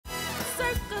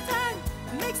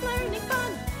makes learning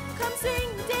fun. Come sing,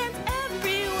 dance,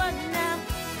 everyone now.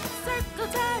 Circle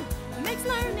time makes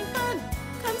learning fun.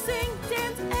 Come sing,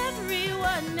 dance,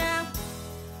 everyone now.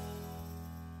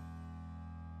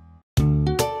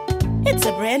 It's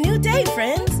a brand new day,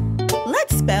 friends.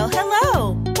 Let's spell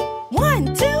hello.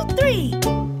 1, 2, 3.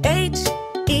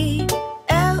 H-E-L-L-O.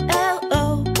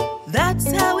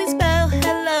 That's how we spell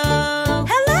hello.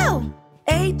 Hello.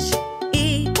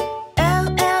 H-E-L-L-O.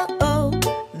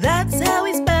 That's how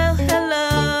we spell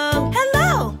hello.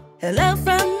 Hello. Hello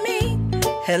from me.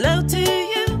 Hello to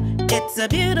you. It's a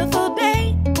beautiful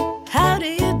day. How do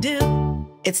you do?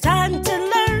 It's time to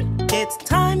learn. It's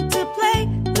time to play.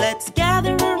 Let's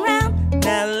gather around.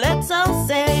 Now let's all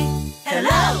say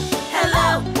hello,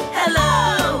 hello,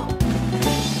 hello.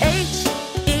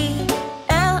 H-E-L-L-O.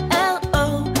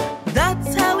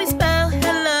 That's how we spell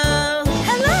hello.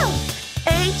 Hello.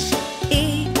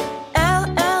 H-E-L-L-O.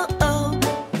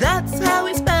 That's how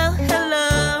we spell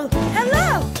hello.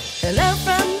 Hello. Hello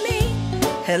from me.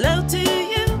 Hello to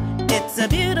you. It's a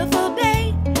beautiful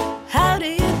day. How do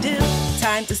you do?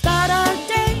 Time to start our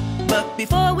day. But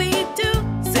before we do,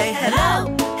 say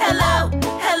hello, hello,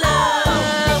 hello.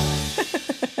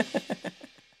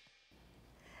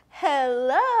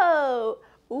 Hello.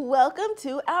 Welcome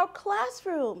to our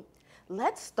classroom.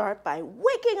 Let's start by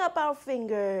waking up our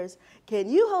fingers. Can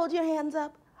you hold your hands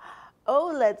up?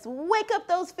 Oh, let's wake up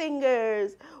those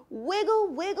fingers. Wiggle,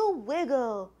 wiggle,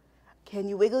 wiggle. Can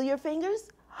you wiggle your fingers?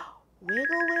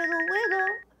 Wiggle, wiggle, wiggle.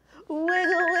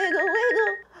 Wiggle, wiggle,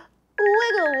 wiggle.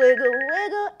 Wiggle, wiggle,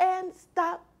 wiggle, and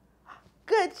stop.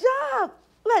 Good job.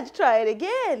 Let's try it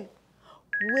again.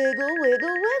 Wiggle,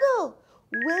 wiggle, wiggle.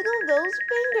 Wiggle those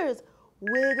fingers.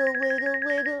 Wiggle, wiggle,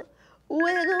 wiggle.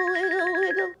 Wiggle, wiggle,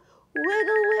 wiggle.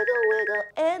 Wiggle, wiggle, wiggle,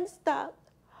 and stop.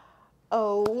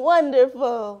 Oh,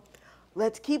 wonderful.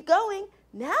 Let's keep going.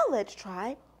 Now let's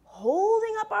try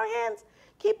holding up our hands.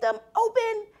 Keep them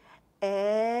open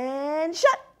and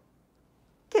shut.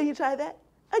 Can you try that?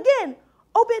 Again,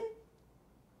 open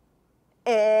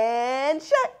and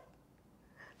shut.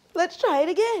 Let's try it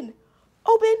again.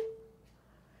 Open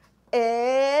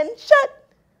and shut.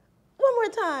 One more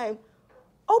time.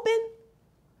 Open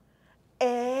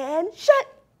and shut.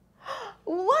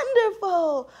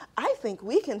 Wonderful. I think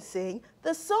we can sing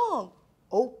the song,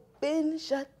 Open,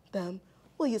 Shut Them.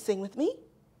 Will you sing with me?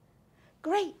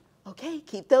 Great. Okay,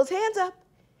 keep those hands up.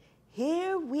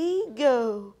 Here we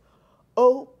go.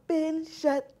 Open,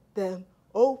 shut them.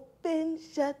 Open,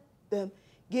 shut them.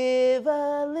 Give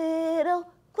a little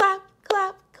clap,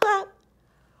 clap, clap.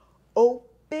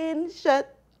 Open,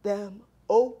 shut them.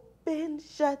 Open,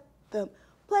 shut them.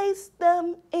 Place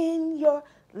them in your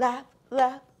lap,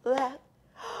 lap, lap.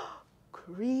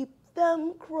 Creep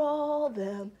them, crawl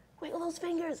them. Wiggle those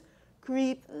fingers.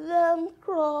 Creep them,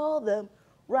 crawl them.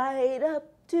 Right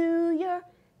up to your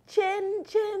chin,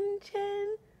 chin,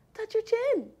 chin. Touch your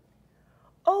chin.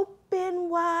 Open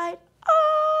wide,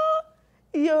 oh,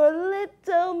 your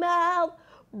little mouth,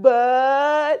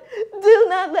 but do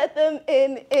not let them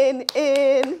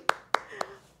in.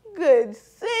 Good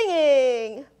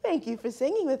singing. Thank you for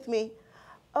singing with me.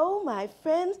 Oh, my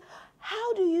friends,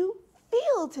 how do you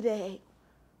feel today?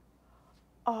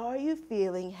 Are you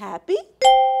feeling happy?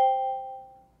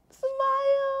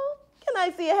 Smile. Can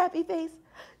I see a happy face?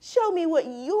 Show me what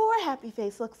your happy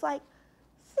face looks like.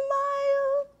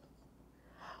 Smile.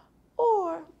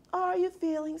 Or are you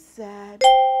feeling sad?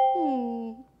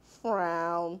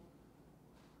 Frown.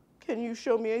 Can you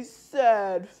show me a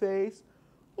sad face?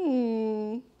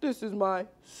 This is my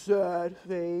sad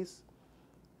face.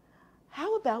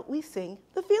 How about we sing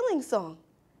the feeling song?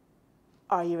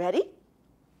 Are you ready?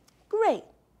 Great.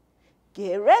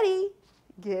 Get ready.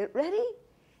 Get ready.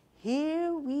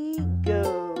 Here we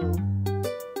go.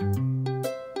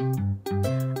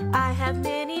 I have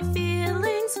many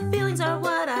feelings. Feelings are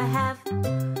what I have.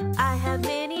 I have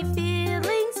many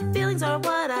feelings. Feelings are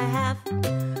what I have.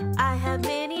 I have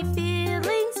many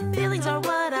feelings. Feelings are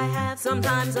what I have.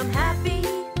 Sometimes I'm happy.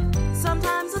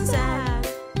 Sometimes I'm sad.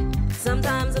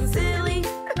 Sometimes I'm silly.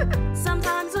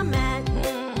 Sometimes I'm mad.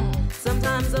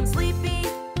 Sometimes I'm sleepy.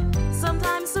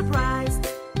 Sometimes surprised.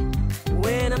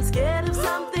 When I'm scared of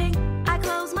something, I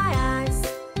close my eyes.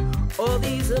 All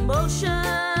these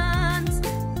emotions,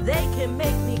 they can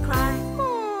make me cry.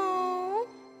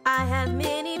 I have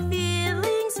many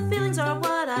feelings. Feelings are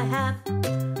what I have.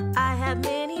 I have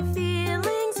many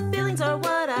feelings. Feelings are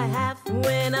what I have.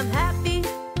 When I'm happy,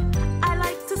 I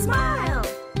like to smile.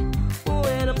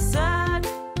 When I'm sad,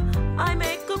 I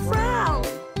make a frown.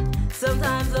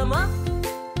 Sometimes I'm up,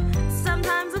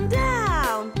 sometimes I'm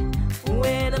down.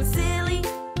 When I'm silly,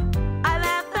 I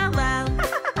laugh out loud.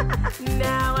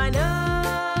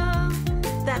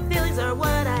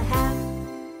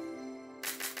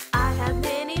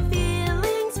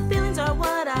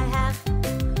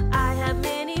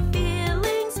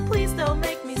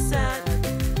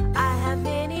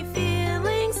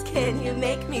 to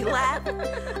make me laugh.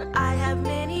 I have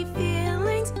many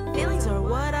feelings. Feelings are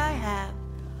what I have.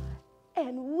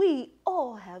 And we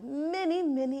all have many,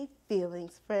 many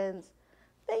feelings, friends.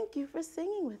 Thank you for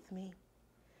singing with me.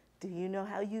 Do you know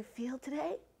how you feel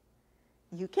today?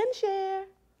 You can share.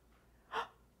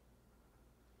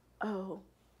 Oh,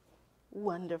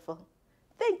 wonderful.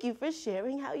 Thank you for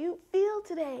sharing how you feel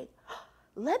today.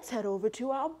 Let's head over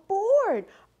to our board,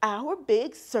 our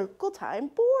big circle time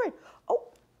board. Oh,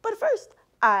 but first,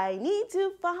 I need to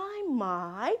find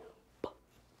my pointer.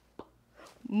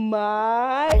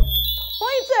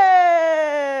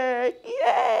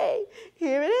 Yay!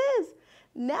 Here it is.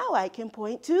 Now I can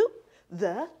point to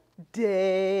the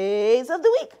days of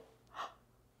the week.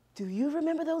 Do you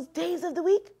remember those days of the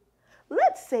week?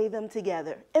 Let's say them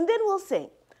together, and then we'll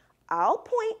sing. I'll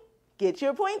point. Get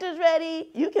your pointers ready.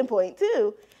 You can point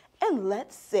too. And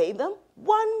let's say them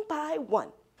one by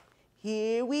one.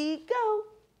 Here we go.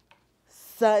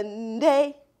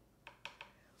 Sunday,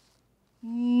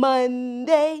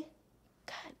 Monday,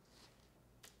 good.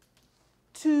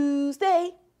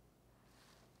 Tuesday,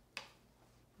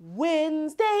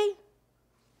 Wednesday,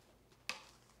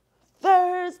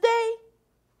 Thursday,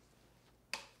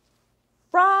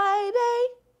 Friday,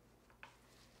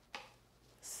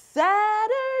 Saturday.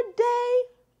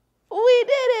 We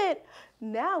did it.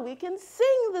 Now we can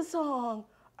sing the song.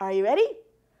 Are you ready?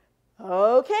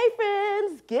 Okay,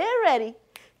 friends, get ready.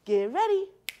 Get ready.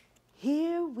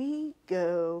 Here we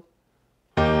go.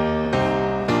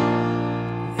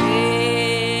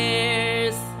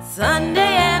 There's Sunday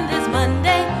and there's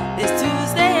Monday. There's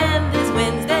Tuesday and there's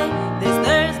Wednesday. There's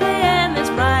Thursday and there's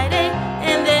Friday.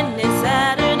 And then there's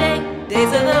Saturday.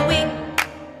 Days of the week.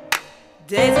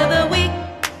 Days of the week.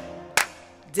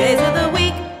 Days of the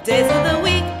week. Days of the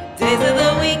week. Days of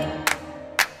the week.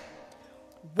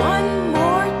 One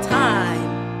more time.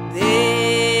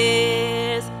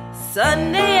 There's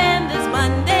Sunday and there's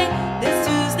Monday. There's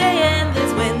Tuesday and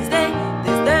there's Wednesday.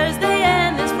 There's Thursday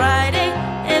and there's Friday.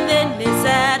 And then there's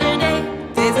Saturday.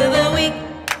 Days of the week.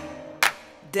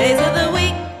 Days of the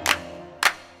week.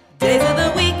 Days of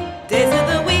the week. Days of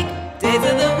the week. Days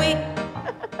of the week.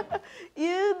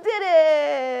 You did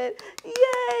it!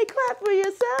 Yay! Clap for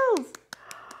yourselves.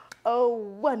 Oh,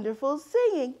 wonderful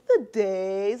singing, the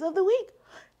days of the week.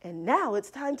 And now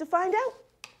it's time to find out.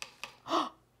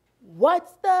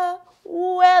 What's the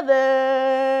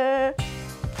weather?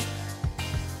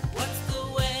 What's the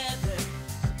weather?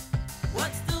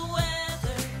 What's the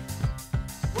weather?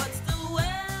 What's the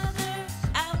weather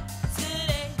out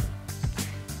today?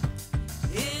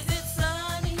 Is it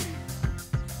sunny?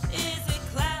 Is it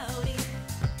cloudy?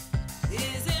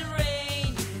 Is it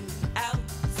raining out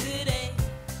today?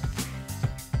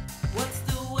 What's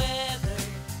the weather?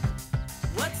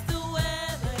 What's the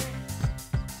weather?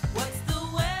 What's the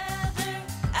weather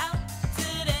out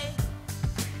today?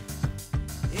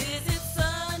 Is it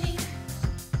sunny?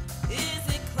 Is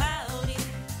it cloudy?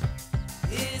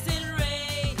 Is it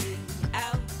raining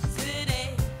out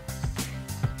today?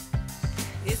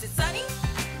 Is it sunny?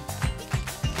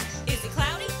 Is it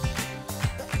cloudy?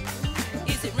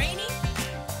 Is it raining?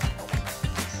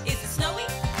 Is it snowy?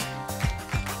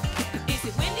 Is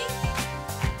it windy?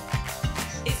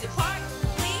 Is it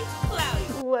partly cloudy?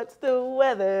 What's the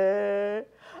weather?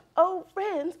 Oh,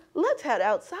 friends, let's head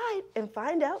outside and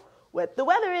find out what the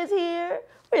weather is here,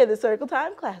 where the Circle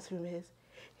Time classroom is.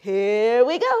 Here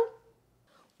we go.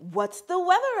 What's the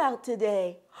weather out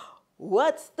today?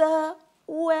 What's the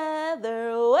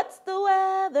weather? What's the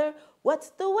weather? What's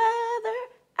the weather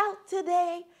out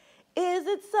today? Is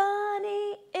it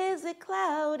sunny? Is it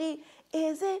cloudy?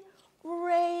 Is it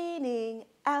raining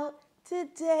out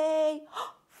today?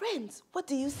 Friends, what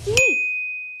do you see?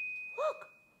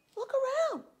 Look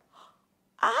around.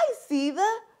 I see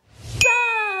the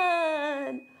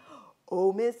sun.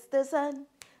 Oh, Mr. Sun,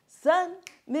 Sun,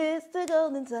 Mr.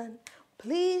 Golden Sun,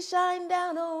 please shine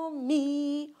down on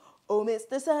me. Oh,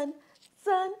 Mr. Sun,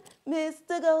 Sun,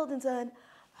 Mr. Golden Sun,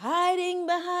 hiding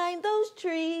behind those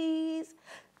trees.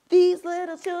 These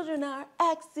little children are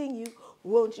asking you,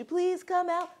 won't you please come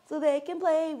out so they can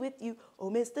play with you? Oh,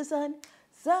 Mr. Sun,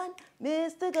 Sun,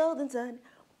 Mr. Golden Sun,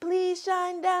 please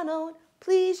shine down on,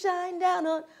 please shine down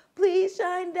on, please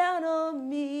shine down on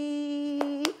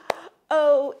me.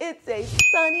 Oh, it's a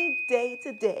sunny day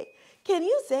today. Can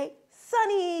you say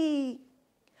sunny?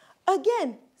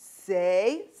 Again,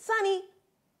 say sunny.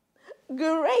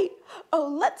 Great. Oh,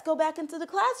 let's go back into the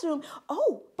classroom.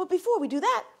 Oh, but before we do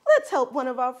that, let's help one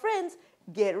of our friends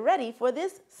get ready for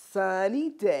this sunny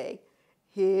day.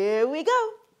 Here we go.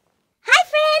 Hi,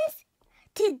 friends.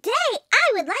 Today,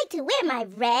 I would like to wear my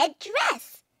red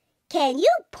dress. Can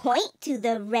you point to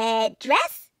the red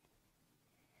dress?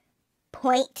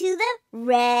 Point to the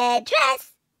red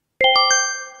dress.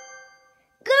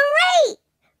 Great!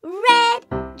 Red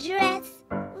dress,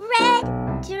 red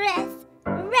dress,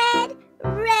 red,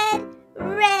 red,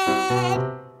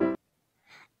 red.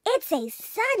 It's a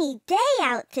sunny day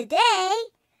out today.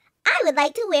 I would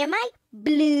like to wear my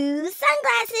blue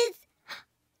sunglasses.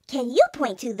 Can you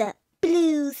point to the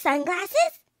blue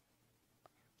sunglasses?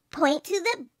 Point to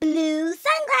the blue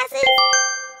sunglasses.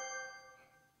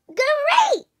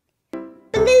 Great!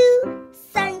 Blue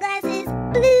sunglasses,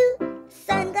 blue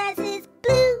sunglasses,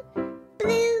 blue,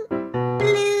 blue,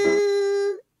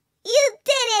 blue. You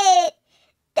did it!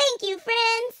 Thank you,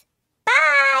 friends.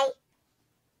 Bye!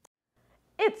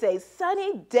 It's a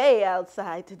sunny day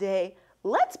outside today.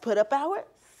 Let's put up our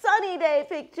sunny day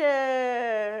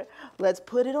picture. Let's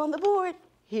put it on the board.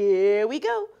 Here we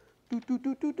go. Do, do,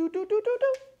 do, do, do, do, do,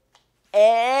 do.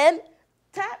 And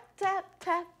tap, tap,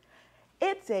 tap.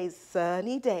 It's a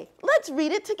sunny day. Let's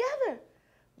read it together.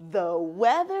 The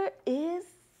weather is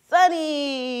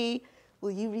sunny.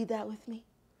 Will you read that with me?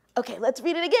 Okay, let's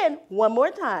read it again one more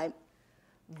time.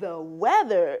 The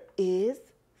weather is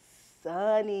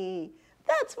sunny.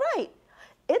 That's right.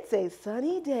 It's a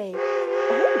sunny day.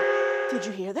 Oh, did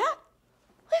you hear that?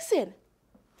 Listen.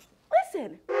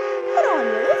 Listen. Put on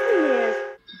your listening ears.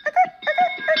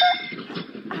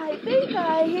 I think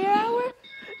I hear our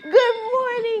good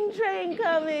morning train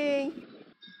coming.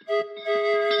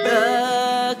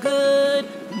 The good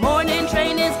morning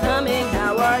train is coming.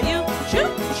 How are you? Choo,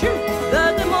 choo.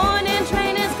 The good morning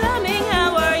train is coming.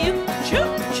 How are you? Choo,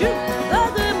 choo.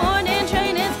 The good morning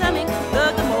train is coming.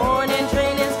 The good morning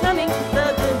train is coming.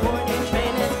 The good morning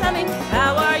train is coming.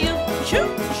 How are you? Choo,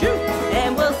 choo.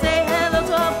 And we'll say hello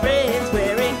to our friends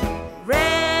wearing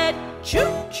red. Choo,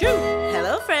 choo.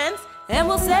 Hello, friends. And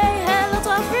we'll say hello to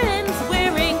our friends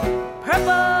wearing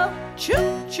purple.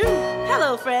 Choo, choo.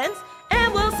 Hello, friends.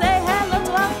 And we'll say hello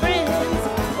to our friends.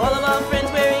 All of our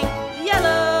friends wearing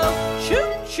yellow. Choo,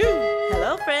 choo.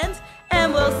 Hello, friends.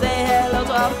 And we'll say hello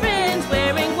to our friends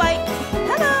wearing white.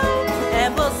 Hello.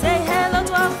 And we'll say hello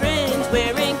to our friends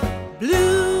wearing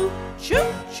blue. Choo,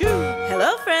 choo.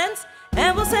 Hello, friends.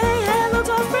 And we'll say hello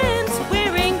to our friends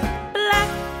wearing black.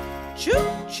 Choo,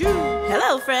 choo.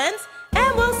 Hello, friends.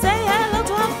 And we'll say hello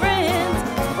to our friends.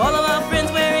 All of our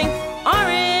friends wearing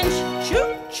orange.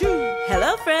 Choo, choo.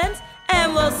 Hello, friends.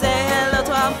 And we'll say hello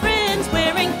to our friends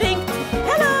wearing pink.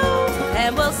 Hello.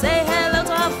 And we'll say hello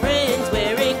to our friends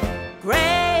wearing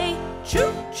gray.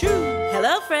 Choo, choo.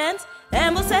 Hello, friends.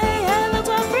 And we'll say hello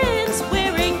to our friends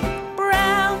wearing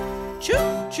brown.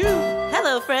 Choo, choo.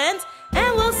 Hello, friends.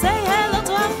 And we'll say hello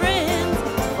to our friends.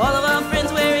 All of our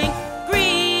friends wearing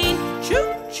green.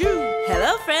 Choo, choo.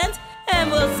 Hello, friends. And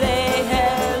we'll say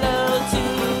hello to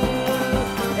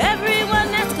everyone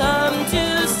that's come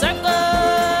to circle.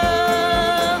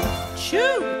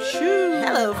 Choo, choo.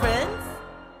 Hello, friends.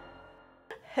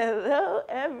 Hello,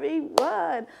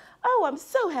 everyone. Oh, I'm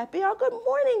so happy our good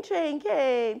morning train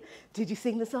came. Did you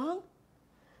sing the song?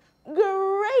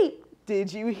 Great.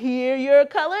 Did you hear your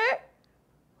color?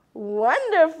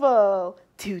 Wonderful.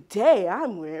 Today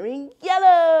I'm wearing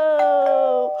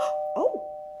yellow.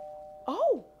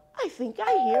 Oh, I think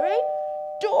I hear a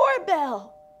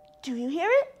doorbell. Do you hear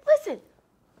it? Listen.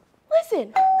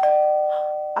 Listen.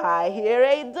 I hear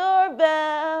a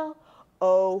doorbell.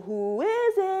 Oh, who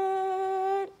is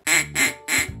it?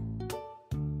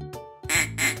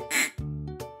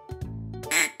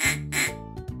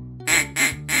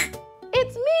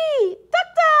 It's me, Duck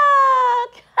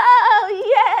Duck. Oh,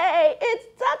 yay. It's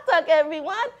Duck Duck,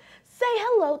 everyone. Say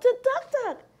hello to Duck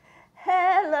Duck.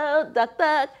 Hello, Duck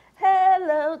Duck.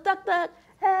 Hello, Duck Duck.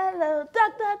 Hello,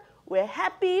 Duck Duck. We're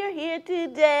happy you're here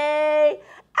today.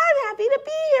 I'm happy to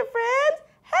be here, friends.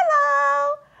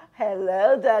 Hello.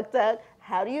 Hello, Duck Duck.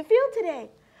 How do you feel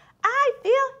today? I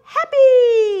feel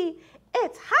happy.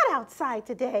 It's hot outside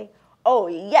today. Oh,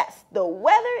 yes, the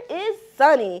weather is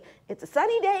sunny. It's a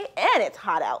sunny day and it's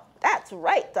hot out. That's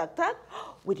right, Duck Duck.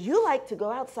 Would you like to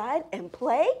go outside and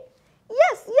play?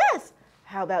 Yes, yes.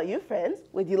 How about you, friends?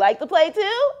 Would you like to play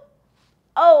too?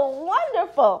 Oh,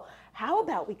 wonderful. How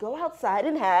about we go outside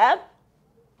and have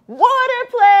water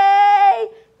play?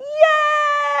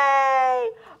 Yay!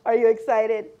 Are you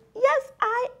excited? Yes,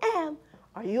 I am.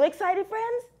 Are you excited,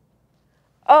 friends?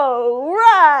 All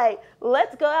right,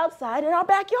 let's go outside in our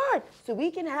backyard so we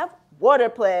can have water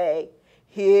play.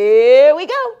 Here we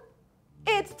go.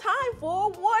 It's time for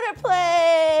water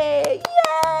play.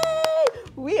 Yay!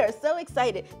 We are so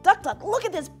excited. Duck, Duck, look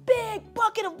at this big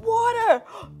bucket of water.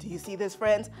 Do you see this,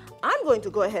 friends? I'm going to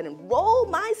go ahead and roll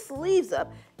my sleeves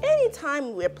up.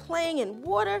 Anytime we're playing in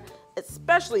water,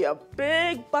 especially a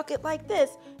big bucket like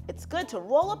this, it's good to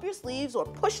roll up your sleeves or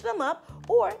push them up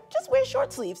or just wear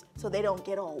short sleeves so they don't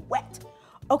get all wet.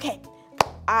 Okay,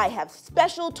 I have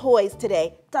special toys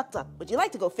today. Duck, Duck, would you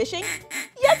like to go fishing?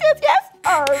 Yes, yes, yes.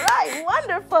 All right,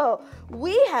 wonderful.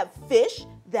 We have fish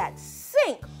that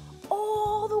sink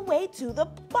all the way to the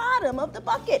bottom of the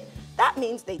bucket. That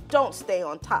means they don't stay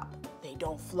on top. They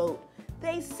don't float.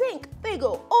 They sink. They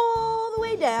go all the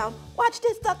way down. Watch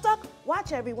this, Duck, Duck.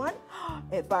 Watch, everyone.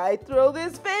 If I throw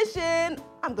this fish in,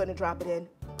 I'm going to drop it in.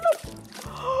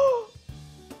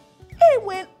 It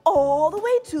went all the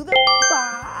way to the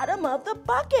bottom of the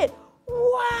bucket.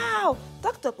 Wow.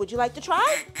 Duck, Duck, would you like to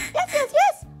try? Yes, yes,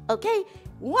 yes. Okay.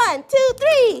 1, 2,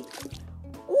 3.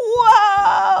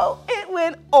 Whoa! It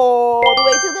went all the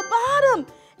way to the bottom.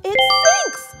 It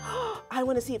sinks. I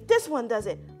want to see if this one does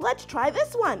it. Let's try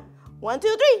this one. 1,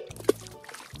 2, 3.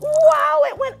 Wow,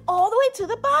 it went all the way to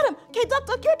the bottom. Okay, Duck,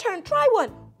 Duck, your turn. Try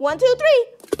one. 1, 2, 3.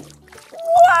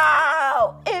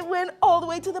 Wow, it went all the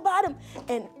way to the bottom.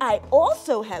 And I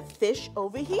also have fish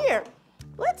over here.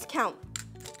 Let's count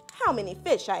how many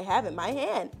fish I have in my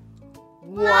hand.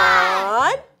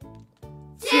 1,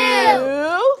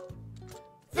 2,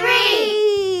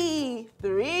 3.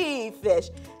 3 fish.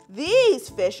 These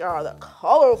fish are the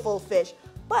colorful fish,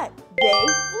 but they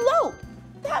float.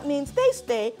 That means they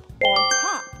stay on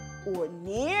top or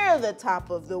near the top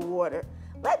of the water.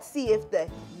 Let's see if the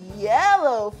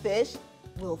yellow fish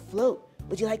will float.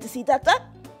 Would you like to see, Duck, Duck?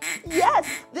 Yes,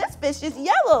 this fish is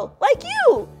yellow, like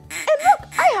you. And look,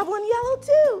 I have one yellow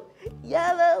too.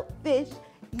 Yellow fish,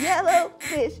 yellow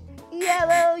fish,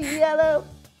 yellow, yellow,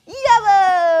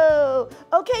 yellow.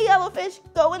 Okay, yellow fish,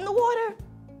 go in the water.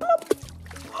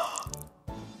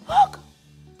 Look,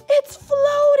 it's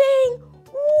floating.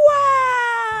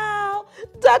 Wow!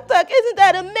 Duck, Duck, isn't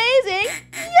that amazing?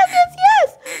 Yes, yes,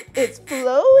 yes. It's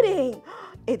floating.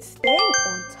 It's staying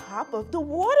on top of the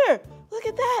water. Look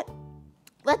at that.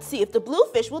 Let's see if the blue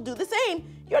fish will do the same.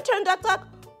 Your turn, Duck, Duck.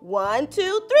 1,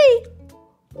 2, 3.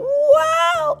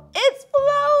 Wow! It's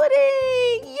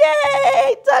floating!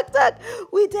 Yay! Duck, Duck,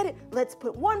 we did it. Let's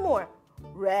put one more.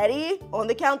 Ready? On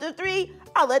the count of 3,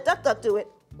 I'll let Duck, Duck do it.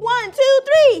 1, 2,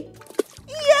 3.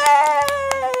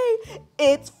 Yay!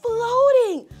 It's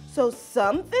floating. So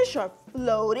some fish are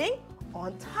floating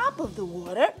on top of the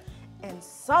water and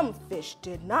some fish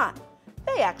did not.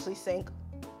 They actually sank.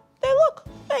 They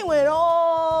went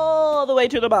all the way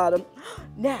to the bottom.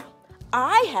 Now,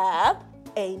 I have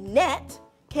a net.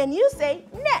 Can you say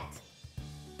net?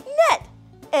 Net.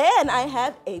 And I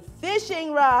have a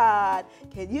fishing rod.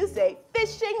 Can you say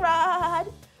fishing rod?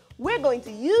 We're going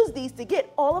to use these to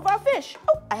get all of our fish.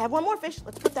 Oh, I have one more fish.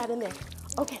 Let's put that in there.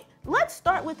 Okay, let's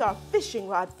start with our fishing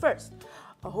rod first.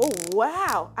 Oh,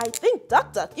 wow. I think,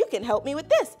 Duck, Duck, you can help me with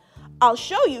this. I'll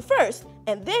show you first,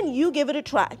 and then you give it a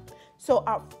try. So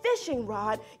our fishing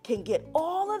rod can get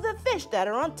all of the fish that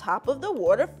are on top of the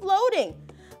water floating.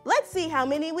 Let's see how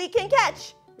many we can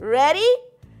catch. Ready?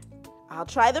 I'll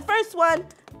try the first one.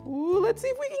 Ooh, let's see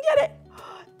if we can get it.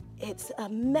 It's a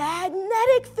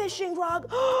magnetic fishing rod.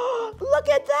 Look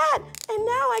at that. And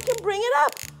now I can bring it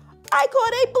up. I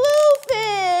caught a blue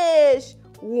fish.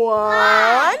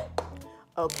 1.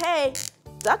 Okay,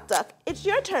 Duck, Duck, it's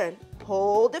your turn.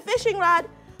 Hold the fishing rod.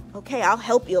 Okay, I'll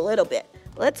help you a little bit.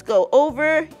 Let's go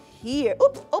over here.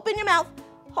 Oops, open your mouth.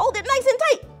 Hold it nice and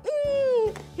tight.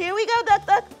 Here we go, Duck,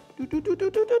 Duck.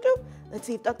 Let's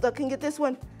see if Duck, Duck can get this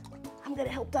one. I'm gonna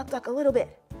help Duck, Duck a little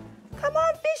bit. Come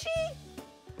on, fishy.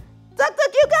 Duck,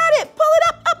 Duck, you got it. Pull it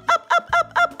up, up, up, up,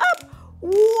 up, up, up.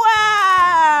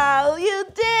 Wow, you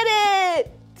did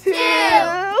it.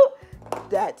 2.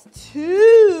 That's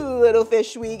 2 little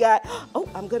fish we got. Oh,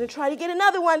 I'm gonna try to get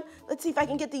another one. Let's see if I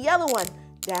can get the yellow one.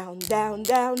 Down, down,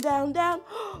 down, down, down.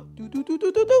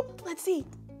 Let's see.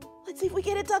 Let's see if we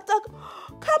get it, Duck, Duck.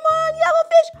 Come on, yellow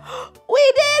fish.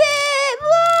 We did it.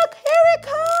 Look, here it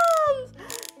comes.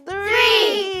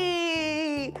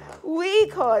 3. We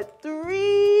caught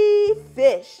 3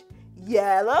 fish.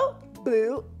 Yellow,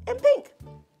 blue, and pink.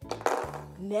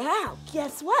 Now,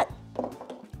 guess what?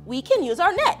 We can use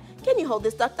our net. Can you hold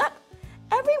this, Duck, Duck?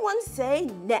 Everyone say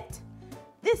net.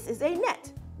 This is a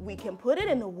net. We can put it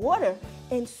in the water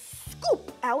and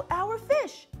scoop out our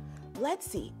fish. Let's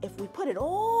see if we put it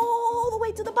all the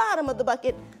way to the bottom of the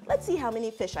bucket. Let's see how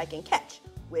many fish I can catch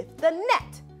with the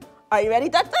net. Are you ready,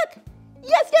 Duck, Duck?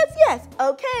 Yes, yes, yes.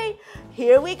 Okay,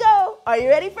 here we go. Are you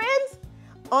ready, friends?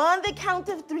 On the count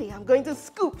of 3, I'm going to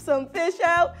scoop some fish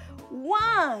out.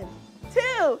 1,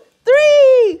 2,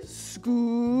 3.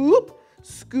 Scoop,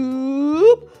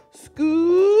 scoop,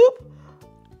 scoop.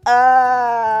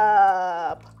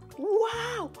 Up.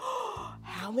 Wow.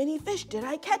 How many fish did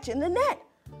I catch in the net?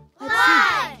 Let's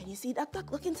see. Can you see Duck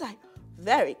Duck? Look inside.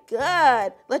 Very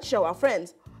good. Let's show our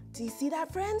friends. Do you see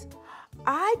that, friends?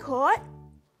 I caught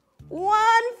 1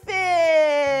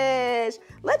 fish.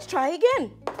 Let's try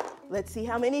again. Let's see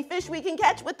how many fish we can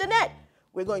catch with the net.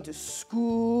 We're going to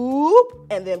scoop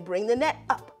and then bring the net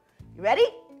up. You ready?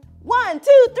 1,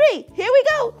 2, 3. Here we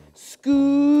go.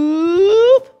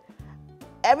 Scoop.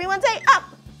 Everyone say up.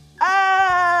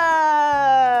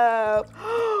 Up.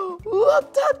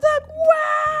 Look, Duck Duck.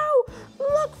 Wow.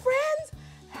 Look, friends.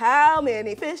 How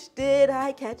many fish did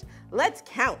I catch? Let's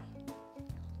count.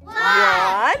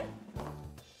 1,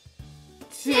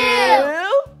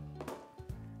 2,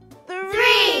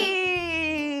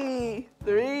 3.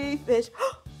 3 fish.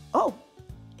 Oh,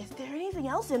 is there anything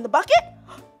else in the bucket?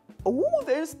 Oh,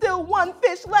 there's still 1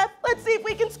 fish left. Let's see if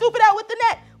we can scoop it out with the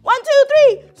net. 1, 2,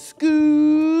 3.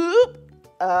 Scoop.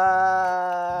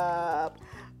 Up.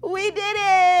 We did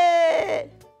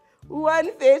it.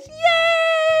 1 fish.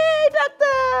 Yay, Duck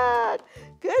Duck.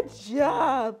 Good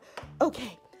job.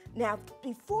 Okay, now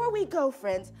before we go,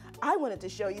 friends, I wanted to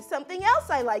show you something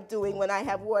else I like doing when I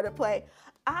have water play.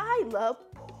 I love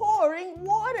pouring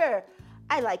water.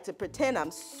 I like to pretend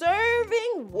I'm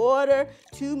serving water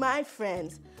to my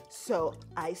friends. So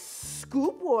I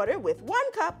scoop water with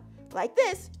 1 cup, like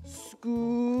this.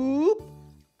 Scoop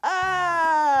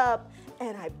up.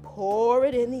 And I pour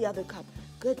it in the other cup.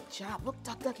 Good job. Look,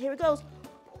 Duck Duck, here it goes.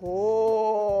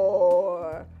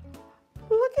 Pour.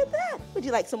 Look at that. Would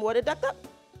you like some water, Duck Duck?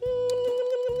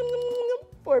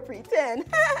 For pretend.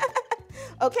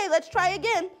 Okay, let's try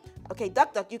again. Okay,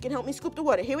 Duck Duck, you can help me scoop the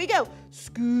water. Here we go.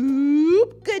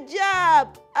 Scoop. Good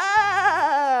job.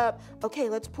 Up. Okay,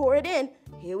 let's pour it in.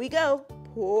 Here we go.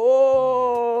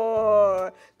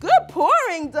 Pour. Good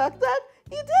pouring, Duck Duck.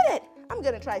 You did it. I'm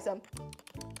going to try some.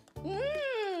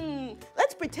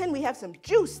 Let's pretend we have some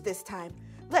juice this time.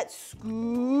 Let's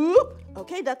scoop.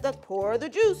 Okay, Duck Duck, pour the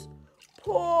juice.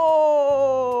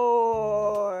 Pour.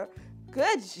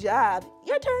 Good job.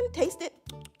 Your turn. Taste it.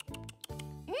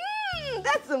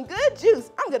 That's some good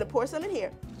juice. I'm going to pour some in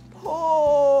here.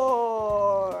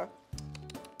 Pour.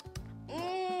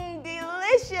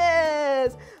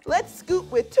 Delicious. Let's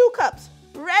scoop with 2 cups.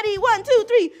 Ready? 1, 2,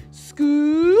 3.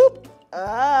 Scoop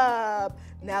up.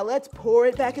 Now let's pour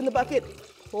it back in the bucket.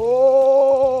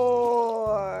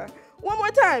 Pour. One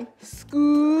more time.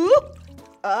 Scoop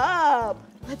up.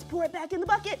 Let's pour it back in the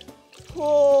bucket.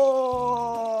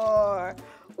 Pour.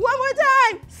 One more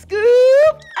time.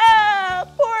 Scoop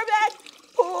up. Pour back.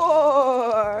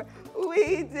 Pour.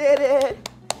 We did it.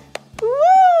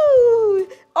 Woo!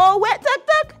 All wet, Duck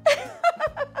Duck?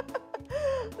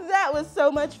 That was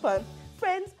so much fun.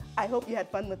 Friends, I hope you had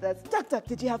fun with us. Duck Duck,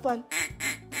 did you have fun?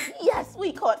 Yes,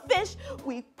 we caught fish.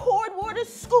 We poured water,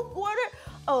 scooped water.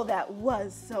 Oh, that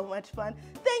was so much fun.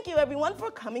 Thank you, everyone,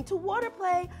 for coming to Water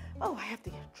Play. Oh, I have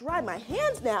to dry my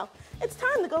hands now. It's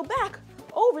time to go back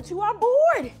over to our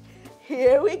board.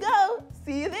 Here we go.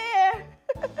 See you there.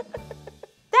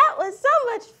 That was so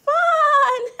much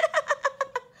fun.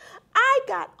 I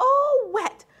got all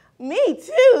wet. Me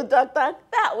too, Duck Duck.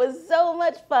 That was so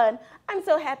much fun. I'm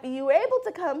so happy you were able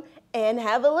to come and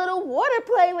have a little water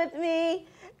play with me.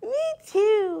 Me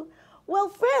too. Well,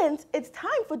 friends, it's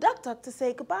time for Duck Duck to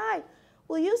say goodbye.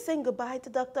 Will you sing goodbye to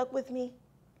Duck Duck with me?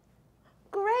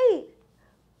 Great.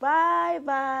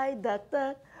 Bye-bye, Duck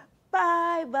Duck.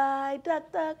 Bye-bye,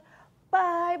 Duck Duck.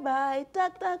 Bye-bye,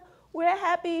 Duck Duck. We're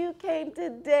happy you came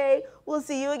today. We'll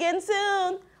see you again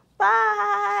soon.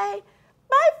 Bye.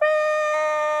 Bye,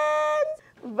 friends.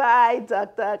 Bye,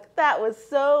 Duck Duck. That was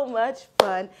so much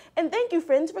fun. And thank you,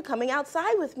 friends, for coming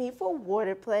outside with me for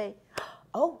water play.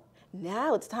 Oh,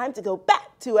 now it's time to go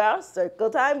back to our circle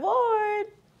time board.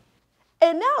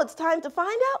 And now it's time to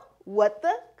find out what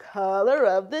the color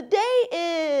of the day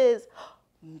is.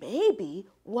 Maybe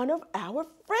one of our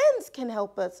friends can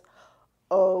help us.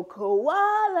 Oh,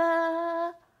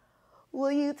 Koala,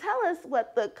 will you tell us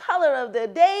what the color of the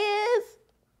day is?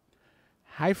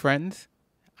 Hi, friends.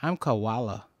 I'm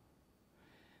Koala.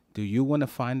 Do you want to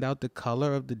find out the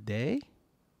color of the day?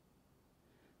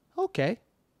 Okay,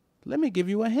 let me give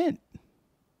you a hint.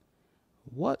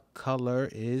 What color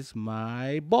is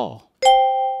my ball?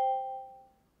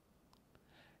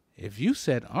 If you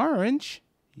said orange,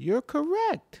 you're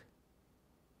correct.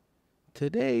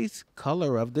 Today's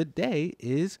color of the day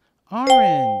is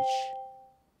orange.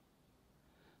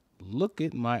 Look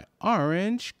at my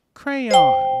orange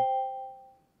crayon.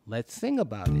 Let's sing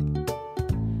about it.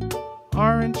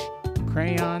 Orange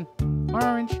crayon,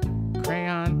 orange,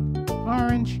 crayon,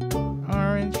 orange,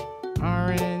 orange,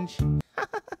 orange.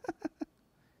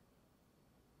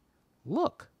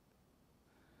 Look.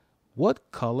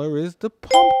 What color is the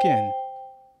pumpkin?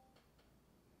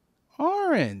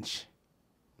 Orange.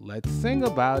 Let's sing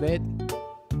about it.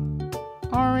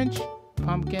 Orange,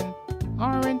 pumpkin,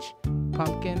 orange,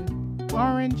 pumpkin,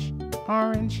 orange,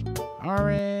 orange,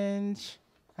 orange.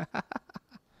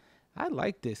 I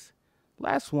like this.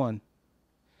 Last one.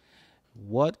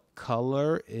 What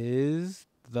color is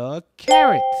the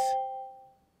carrot?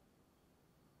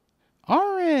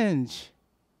 Orange.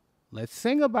 Let's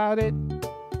sing about it.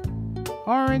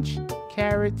 Orange,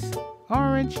 carrots,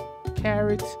 orange,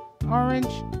 carrots,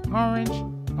 orange, orange,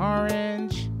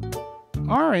 orange.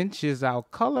 Orange is our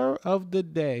color of the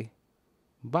day.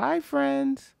 Bye,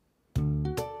 friends.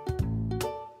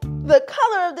 The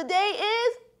color of the day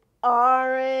is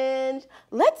orange.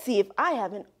 Let's see if I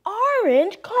have an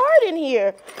orange card in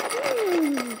here.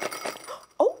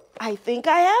 Oh, I think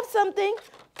I have something.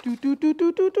 Look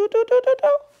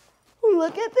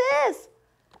at this.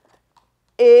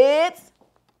 It's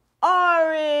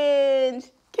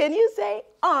orange. Can you say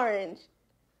orange?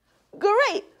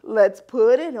 Great. Let's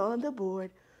put it on the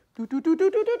board.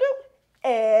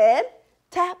 And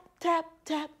tap, tap,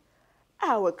 tap.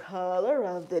 Our color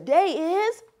of the day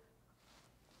is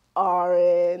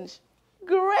orange.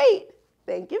 Great.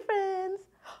 Thank you, friends.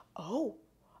 Oh,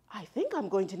 I think I'm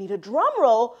going to need a drum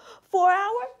roll for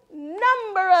our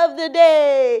number of the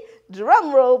day.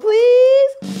 Drum roll,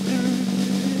 please.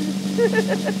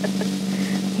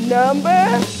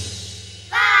 Number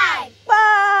 5.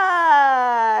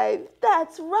 5.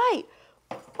 That's right.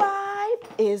 5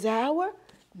 is our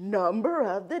number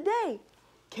of the day.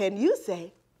 Can you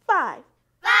say 5?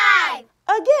 5.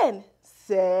 Again,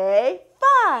 say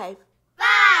 5.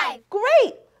 5.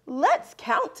 Great. Let's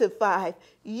count to 5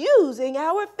 using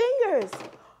our fingers.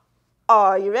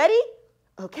 Are you ready?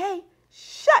 Okay,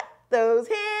 shut those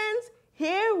hands.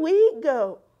 Here we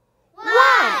go.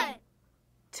 1,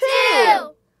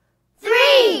 2,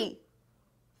 3,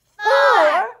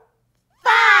 4,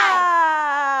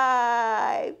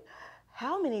 5.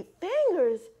 How many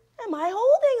fingers am I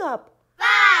holding up?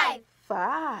 5.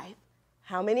 5.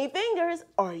 How many fingers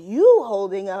are you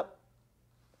holding up?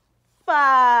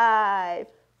 5.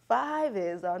 5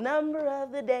 is our number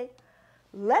of the day.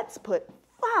 Let's put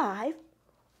 5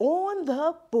 on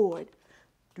the board.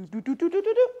 And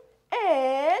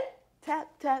tap,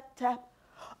 tap, tap.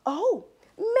 Oh,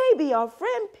 maybe our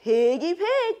friend Piggy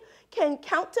Pig can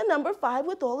count to number 5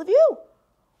 with all of you.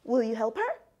 Will you help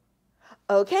her?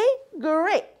 Okay,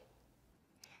 great.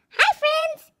 Hi,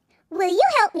 friends. Will you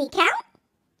help me count?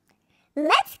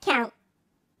 Let's count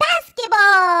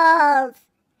basketballs.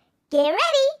 Get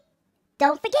ready.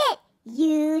 Don't forget,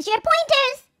 use your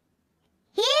pointers.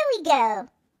 Here we go.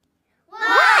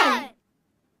 1,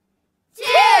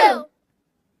 2,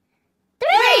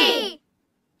 3,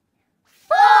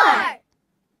 4,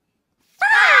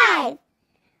 5.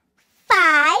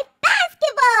 5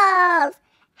 basketballs.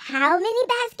 How many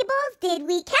basketballs did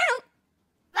we count?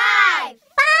 5.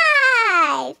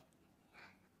 5.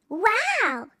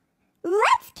 Wow.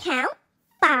 Let's count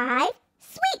 5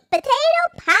 sweet potato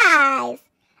pies.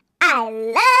 I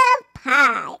love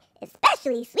pie,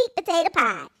 especially sweet potato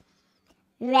pie.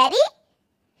 Ready?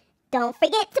 Don't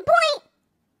forget to point.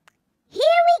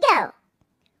 Here we go.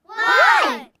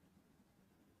 1,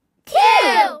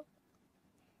 2,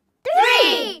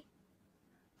 3,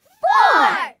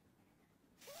 4,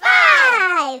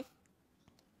 5.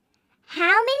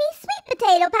 How many sweet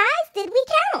potato pies did we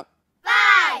count?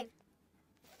 5.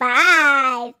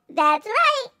 5. That's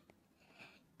right.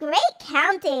 Great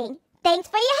counting. Thanks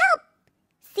for your help.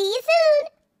 See you soon.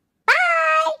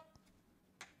 Bye.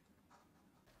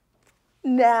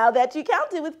 Now that you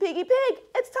counted with Piggy Pig,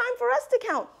 it's time for us to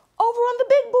count over on the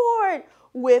big board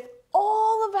with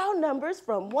all of our numbers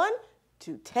from 1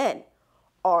 to 10.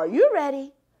 Are you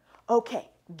ready? Okay,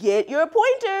 get your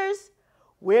pointers.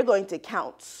 We're going to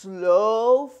count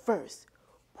slow first.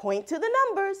 Point to the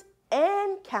numbers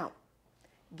and count.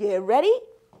 Get ready?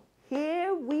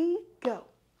 Here we go.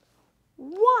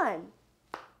 1,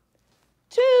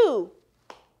 2,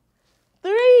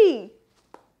 3,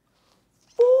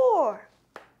 4,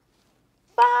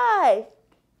 5,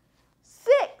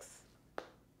 6,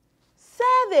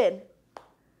 7,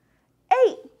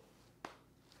 8,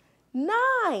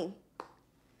 9,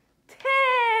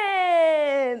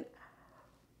 10.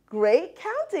 Great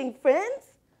counting,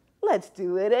 friends. Let's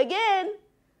do it again.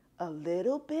 A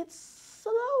little bit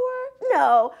slower.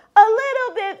 No, a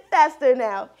little bit faster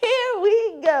now. Here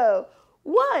we go.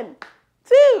 1,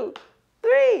 2,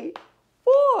 3,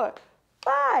 4,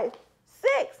 5,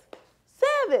 6,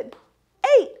 7,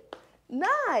 8,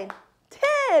 9,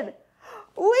 10.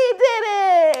 We did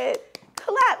it!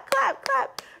 Clap, clap,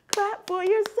 clap, clap for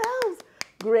yourselves.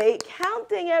 Great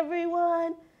counting,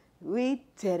 everyone. We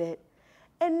did it.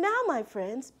 And now, my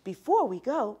friends, before we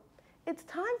go, it's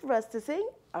time for us to sing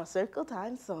our circle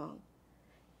time song.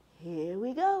 Here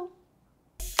we go.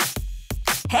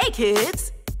 Hey,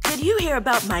 kids, did you hear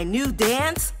about my new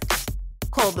dance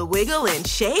called the Wiggle and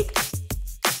Shake?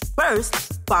 First,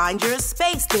 find your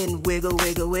space, then wiggle,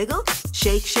 wiggle, wiggle.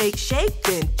 Shake, shake, shake,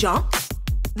 then jump.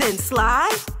 Then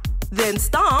slide, then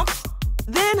stomp,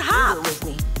 then hop. With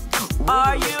me.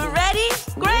 Are you ready?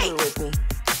 Great. With me.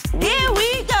 Here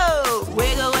we go.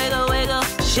 Wiggle, wiggle, wiggle.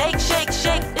 Shake, shake,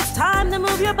 shake. It's time to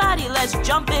move your body. Let's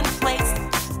jump in place.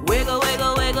 Wiggle,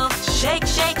 wiggle, wiggle. Shake,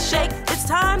 shake, shake. It's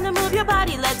time to move your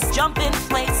body. Let's jump in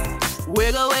place.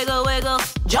 Wiggle, wiggle, wiggle.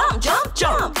 Jump, jump,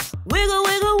 jump. Wiggle,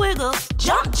 wiggle, wiggle.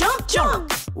 Jump, jump,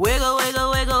 jump. Wiggle,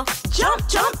 wiggle, wiggle. Jump,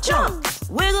 jump, jump.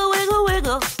 Wiggle, wiggle,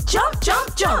 wiggle. Jump,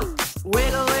 jump, jump.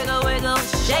 Wiggle, wiggle, wiggle.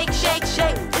 Shake, shake,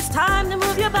 shake. It's time to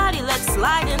move your body. Let's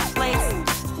slide in place.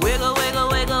 Wiggle, wiggle,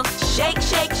 wiggle. Shake,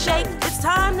 shake, shake. It's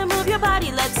time to move your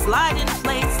body. Let's slide in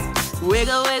place.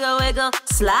 Wiggle, wiggle, wiggle.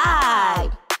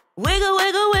 Slide. Wiggle,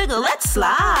 wiggle, wiggle. Let's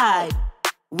slide.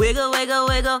 Wiggle, wiggle,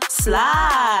 wiggle.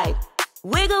 Slide.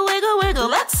 Wiggle, wiggle, wiggle.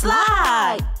 Let's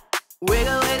slide.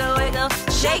 Wiggle, wiggle, wiggle.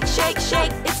 Shake, shake,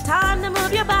 shake. It's time to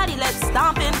move your body. Let's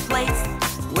stomp in place.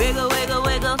 Wiggle, wiggle,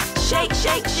 wiggle. Shake,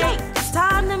 shake, shake. It's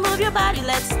time to move your body.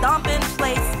 Let's stomp in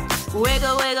place.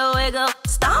 Wiggle, wiggle, wiggle.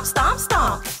 Stomp, stomp,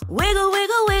 stomp. Wiggle,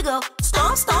 wiggle, wiggle.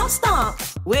 Stomp, stomp, stomp.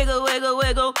 Wiggle, wiggle,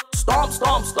 wiggle. Stomp,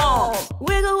 stomp, stomp.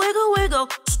 Wiggle, wiggle, wiggle.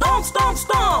 Stomp, stomp,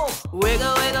 stomp.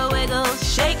 Wiggle, wiggle, wiggle.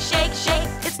 Shake, shake, shake.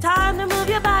 It's time to move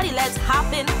your body. Let's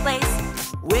hop in place.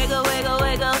 Wiggle, wiggle,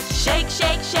 wiggle. Shake,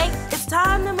 shake, shake. It's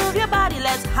time to move your body.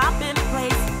 Let's hop in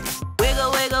place.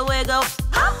 Wiggle, wiggle, wiggle.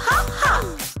 Hop, hop, hop.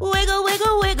 Wiggle,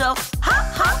 wiggle, wiggle. Hop,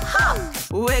 hop, hop.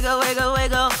 Wiggle, wiggle,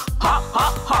 wiggle. Hop,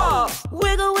 hop, hop.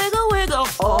 Wiggle, wiggle, wiggle.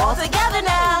 All together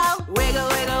now. Wiggle,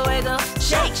 wiggle, wiggle.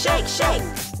 Shake, shake, shake.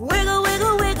 Wiggle,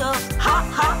 wiggle, wiggle. Hop,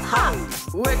 hop, hop.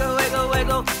 Wiggle, wiggle,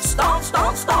 wiggle. Stomp,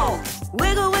 stomp, stomp.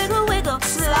 Wiggle, wiggle, wiggle.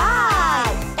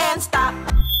 Slide and stop.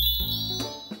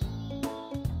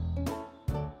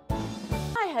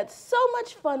 I had so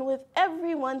much fun with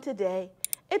everyone today.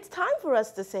 It's time for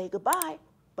us to say goodbye,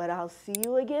 but I'll see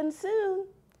you again soon.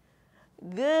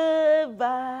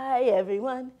 Goodbye,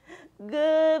 everyone.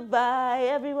 Goodbye,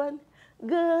 everyone.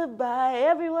 Goodbye,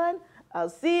 everyone. I'll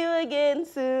see you again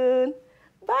soon.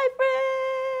 Bye,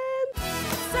 friends.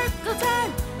 Circle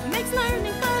time makes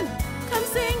learning fun. Come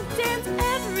sing, dance,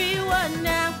 everyone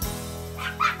now.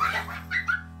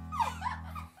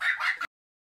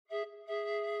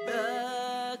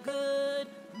 The good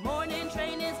morning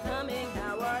train is coming.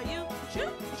 How are you? Choo,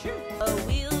 choo. The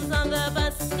wheels on the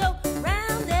bus go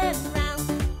round and round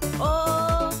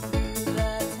all through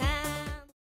the town.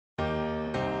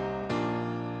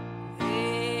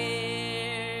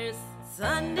 There's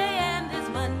Sunday.